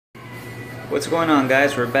What's going on,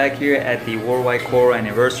 guys? We're back here at the Worldwide Coral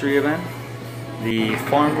Anniversary event. The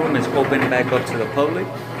farm room is open back up to the public.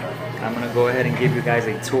 I'm going to go ahead and give you guys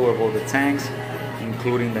a tour of all the tanks,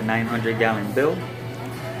 including the 900-gallon build.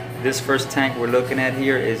 This first tank we're looking at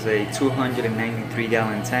here is a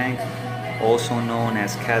 293-gallon tank, also known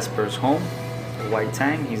as Casper's Home, the white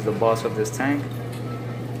tank. He's the boss of this tank,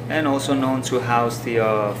 and also known to house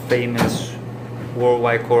the famous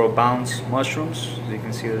Worldwide Coral Bounce mushrooms. As you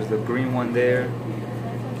can see, there's the green one there,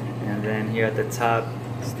 and then here at the top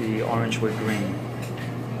is the orange with green.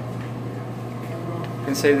 You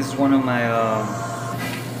can say this is one of my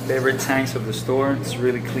favorite tanks of the store. It's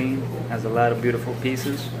really clean, has a lot of beautiful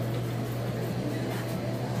pieces.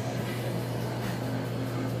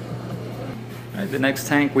 Alright, the next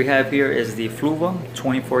tank we have here is the Fluva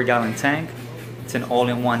 24-gallon tank. It's an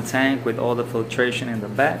all-in-one tank with all the filtration in the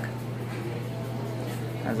back.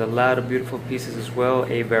 Has a lot of beautiful pieces as well,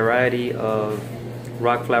 a variety of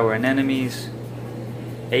rock flower anemones,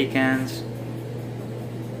 acans,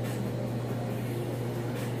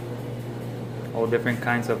 all different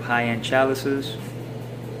kinds of high-end chalices.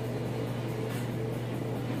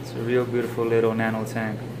 It's a real beautiful little nano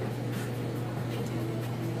tank.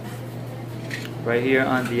 Right here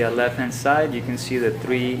on the left-hand side, you can see the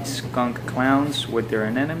 3 skunk clowns with their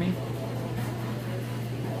anemone.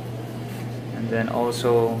 And then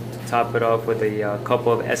also to top it off with a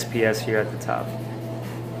couple of SPS here at the top.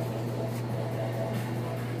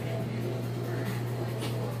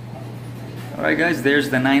 Alright guys, there's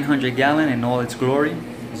the 900-gallon in all its glory.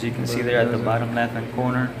 As you can see there at the bottom left hand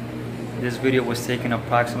corner. This video was taken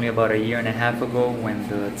approximately about a year and a half ago when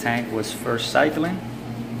the tank was first cycling.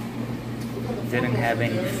 Didn't have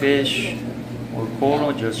any fish or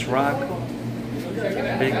coral, just rock.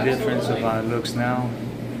 Big difference of how it looks now.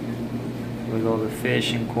 With all the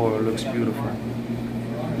fish and coral, looks beautiful.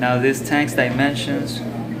 Now this tank's dimensions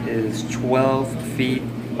is 12 feet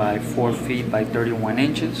by 4 feet by 31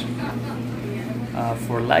 inches.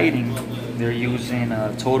 For lighting, they're using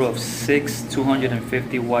a total of 6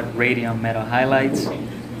 250 watt radium metal highlights,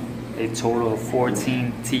 a total of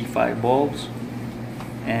 14 T5 bulbs,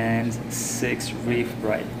 and 6 reef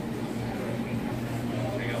bright.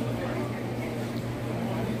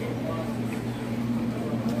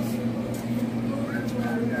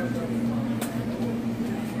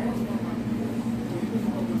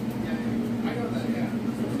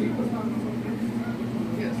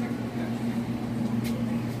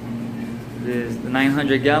 The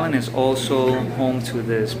 900-gallon is also home to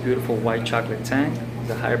this beautiful white chocolate tank,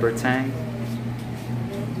 the hybrid tank,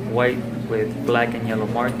 white with black and yellow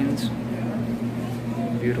markings.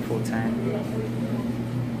 Beautiful tank.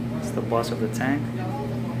 It's the boss of the tank.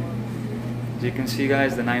 As you can see,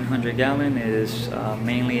 guys, the 900-gallon is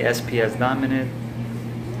mainly SPS dominant.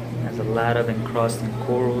 Has a lot of encrusting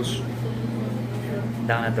corals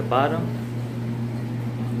down at the bottom.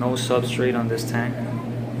 No substrate on this tank.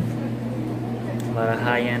 A lot of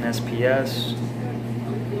high-end SPS,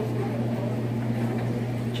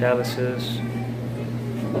 chalices.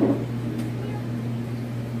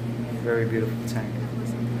 Very beautiful tank.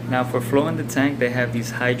 Now for flow in the tank, they have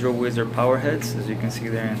these Hydro Wizard power heads, as you can see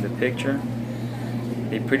there in the picture.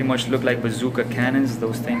 They pretty much look like bazooka cannons.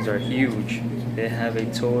 Those things are huge. They have a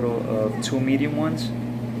total of 2 medium ones,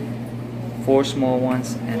 4 small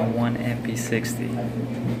ones, and 1 MP60.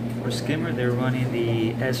 For skimmer, they're running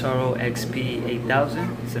the SRO XP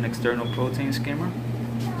 8000. It's an external protein skimmer.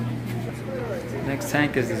 Next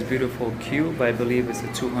tank is this beautiful cube. I believe it's a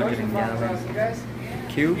 200-gallon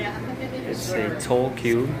cube. It's a tall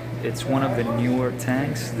cube. It's one of the newer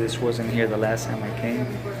tanks. This wasn't here the last time I came.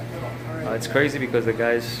 It's crazy because the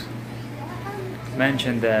guys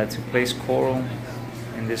mentioned that to place coral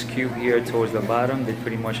in this cube here towards the bottom, they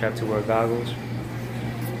pretty much have to wear goggles.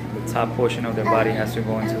 The top portion of their body has to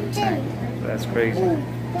go into the tank. So that's crazy.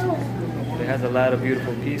 It has a lot of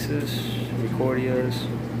beautiful pieces, recordias,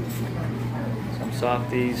 some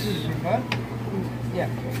softies,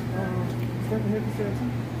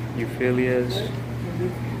 euphyllias.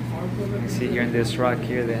 You can see here in this rock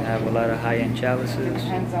here, they have a lot of high-end chalices.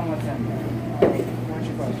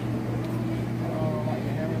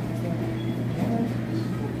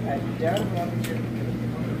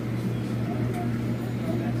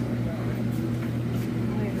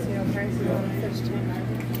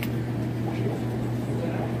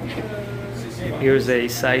 Here's a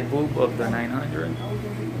side boob of the 900.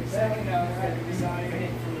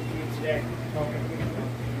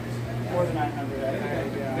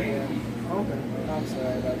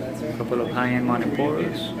 A couple of high-end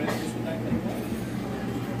Montiporos.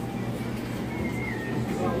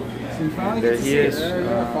 So you finally There get to he see is.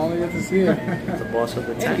 it. Finally get to see it. The boss of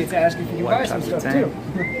the And tank. you get to ask if you can buy some stuff too.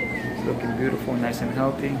 It's looking beautiful, nice and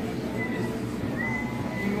healthy.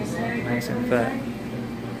 Nice and fat.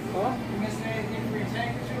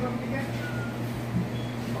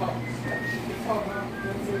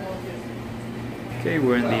 Okay,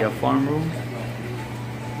 we're in the farm room.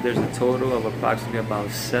 There's a total of approximately about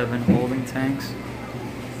 7 holding tanks.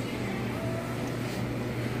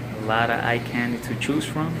 A lot of eye candy to choose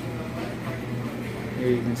from. Here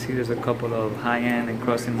you can see there's a couple of high-end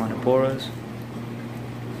encrusted monoporas.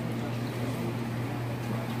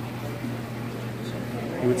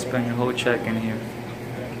 You would spend your whole check in here.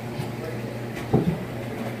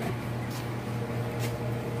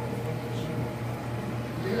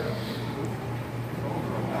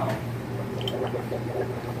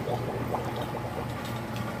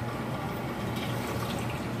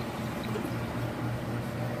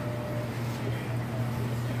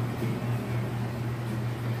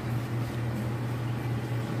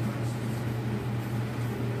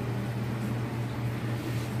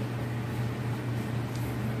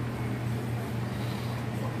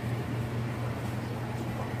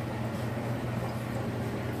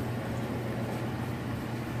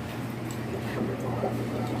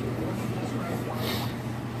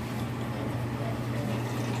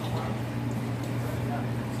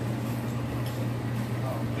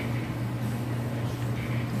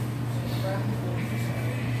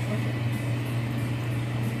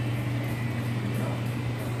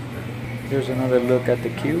 Here's another look at the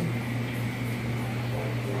cube.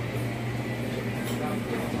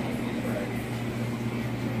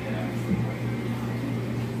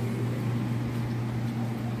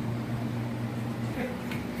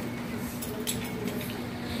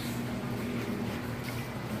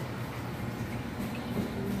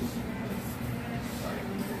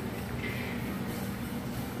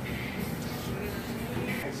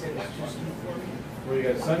 Where you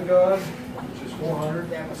got Sun God, which is 400.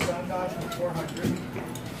 They have a Sun Dodge for 400.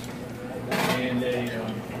 And a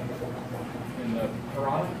in the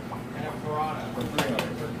Piranha And a Piranha for 300.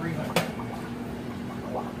 for 300.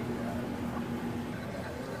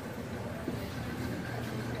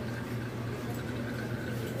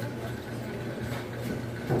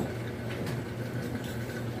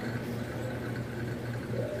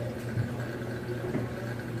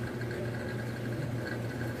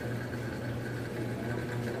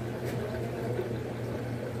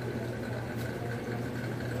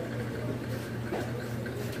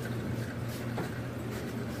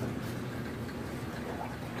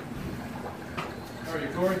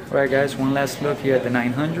 Alright guys, one last look here at the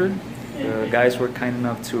 900. The guys were kind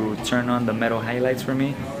enough to turn on the metal highlights for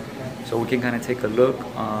me, so we can kind of take a look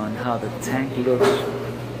on how the tank looks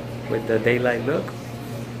with the daylight look.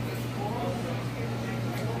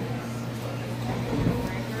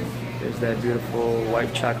 There's that beautiful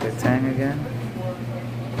white chocolate tang again.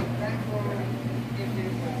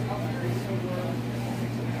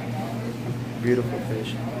 Beautiful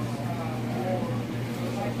fish.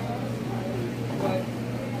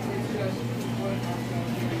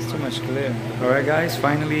 It's too much clear. Alright guys,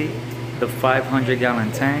 finally the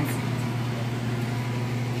 500-gallon tank.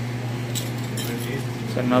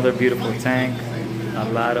 It's another beautiful tank. A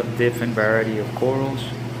lot of different variety of corals.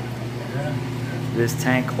 This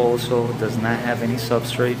tank also does not have any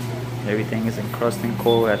substrate. Everything is encrusting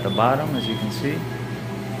coral at the bottom, as you can see.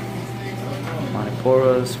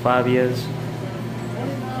 Monoporas, favias.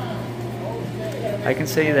 I can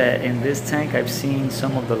say that in this tank I've seen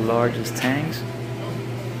some of the largest tanks.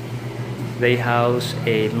 They house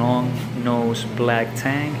a long-nosed black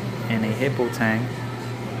tang and a hippo tang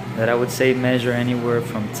that I would say measure anywhere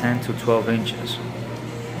from 10 to 12 inches.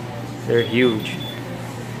 They're huge.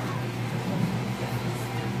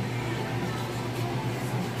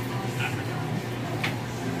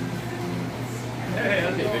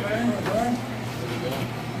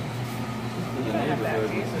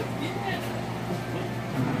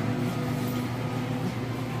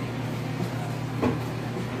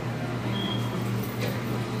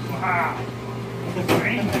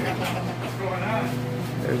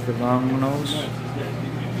 There's the long nose.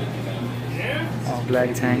 This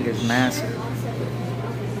black tank is massive.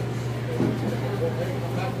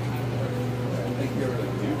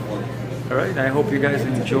 Alright, I hope you guys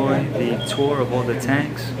enjoy the tour of all the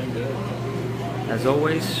tanks. As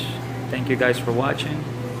always, thank you guys for watching.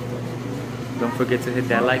 Don't forget to hit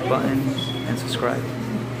that like button and subscribe.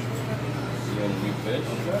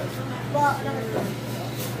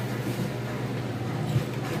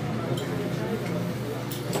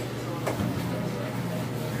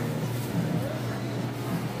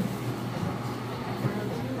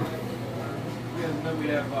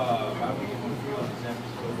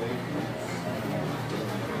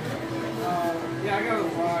 Yeah, I got a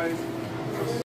wide.